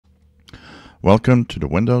Welcome to the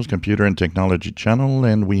Windows Computer and Technology channel,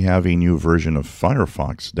 and we have a new version of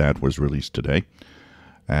Firefox that was released today,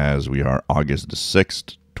 as we are August the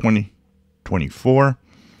 6th, 2024.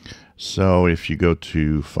 So if you go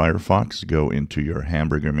to Firefox, go into your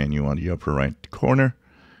hamburger menu on the upper right corner,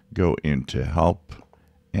 go into Help,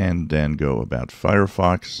 and then go About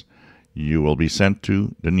Firefox. You will be sent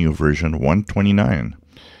to the new version 129.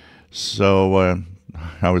 So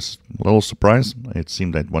I was a little surprised. It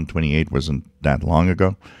seemed that 128 wasn't that long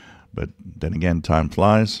ago, but then again, time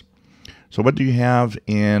flies. So what do you have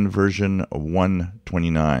in version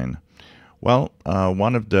 129? Well,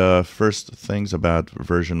 one of the first things about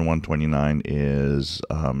version 129 is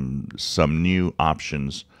some new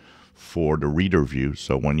options for the reader view.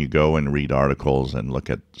 So when you go and read articles and look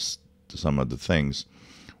at some of the things,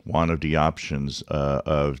 one of the options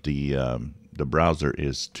of the browser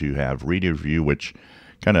is to have reader view, which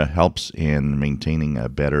kind of helps in maintaining a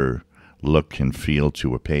better look and feel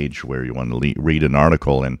to a page where you want to read an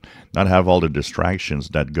article and not have all the distractions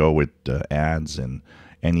that go with ads and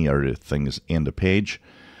any other things in the page.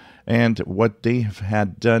 And what they have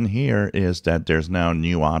had done here is that there's now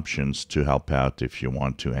new options to help out if you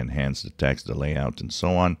want to enhance the text, the layout, and so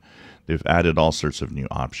on. They've added all sorts of new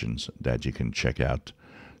options that you can check out.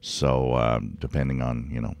 So depending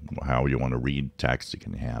on how you want to read text, you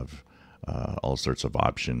can have all sorts of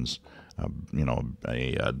options.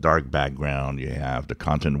 A dark background, you have the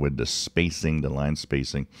content with the spacing, the line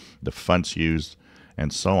spacing, the fonts used,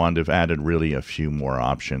 and so on. They've added really a few more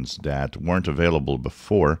options that weren't available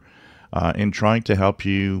before in trying to help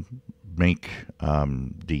you make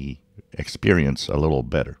the experience a little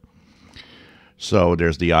better. So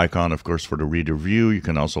there's the icon, of course, for the reader view. You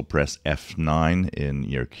can also press F9 in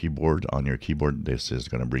your keyboard. On your keyboard, this is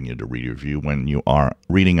going to bring you the reader view when you are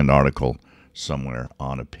reading an article somewhere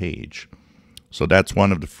on a page. So that's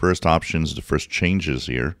one of the first options, the first changes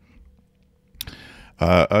here.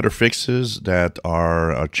 Other fixes that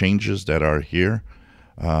are changes that are here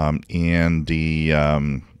in the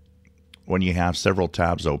when you have several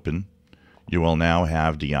tabs open, you will now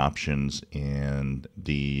have the options in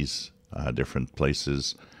these different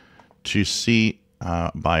places to see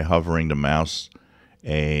by hovering the mouse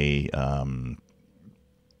the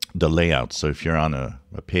layout. So if you're on a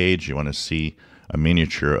page, you want to see a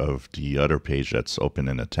miniature of the other page that's open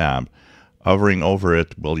in a tab, hovering over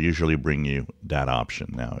it will usually bring you that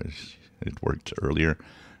option. Now it worked earlier.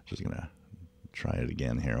 Just gonna try it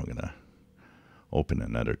again here. I'm gonna open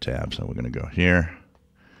another tab. So we're gonna go here.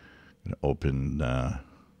 I'm gonna open.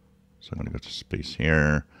 So I'm gonna go to space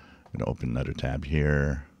here. I'm going to open another tab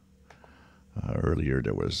here. Earlier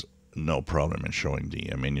there was no problem in showing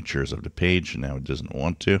the miniatures of the page. Now it doesn't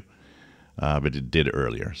want to, but it did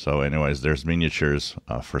earlier. So anyways, there's miniatures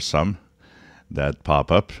for some that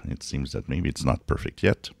pop up. It seems that maybe it's not perfect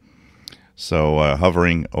yet. So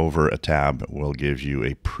hovering over a tab will give you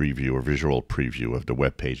a preview or visual preview of the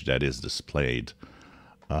web page that is displayed,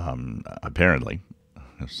 apparently,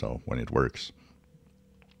 so when it works.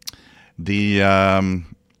 The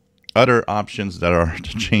other options that are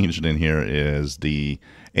changed in here is the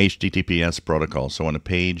HTTPS protocol. So when a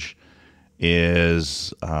page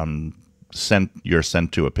is you're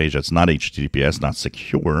sent to a page that's not HTTPS, not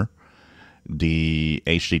secure, the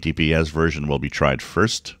HTTPS version will be tried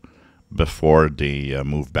first before they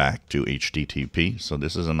move back to HTTP. So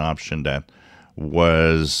this is an option that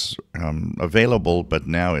was available, but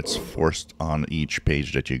now it's forced on each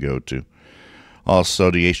page that you go to. Also,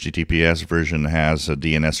 the HTTPS version has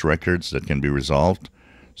DNS records that can be resolved.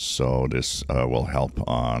 So this will help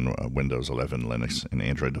on Windows 11, Linux, and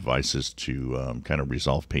Android devices to kind of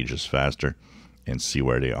resolve pages faster and see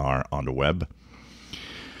where they are on the web.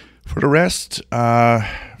 For the rest,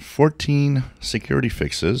 14 security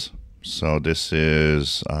fixes. So this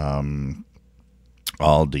is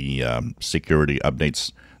all the security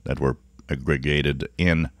updates that were aggregated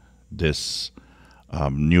in this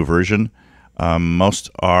new version. Most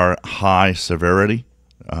are high severity,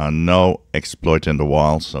 no exploit in the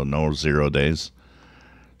wall, so no 0 days.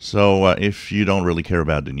 So if you don't really care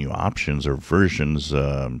about the new options or versions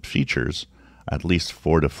features, at least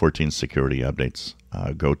for the 14 security updates,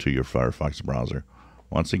 go to your Firefox browser.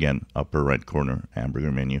 Once again, upper right corner,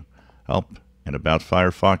 hamburger menu, Help, and About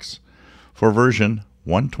Firefox for version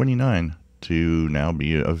 129 to now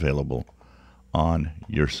be available on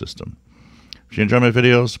your system. If you enjoy my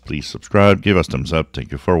videos, please subscribe, give us thumbs up.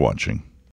 Thank you for watching.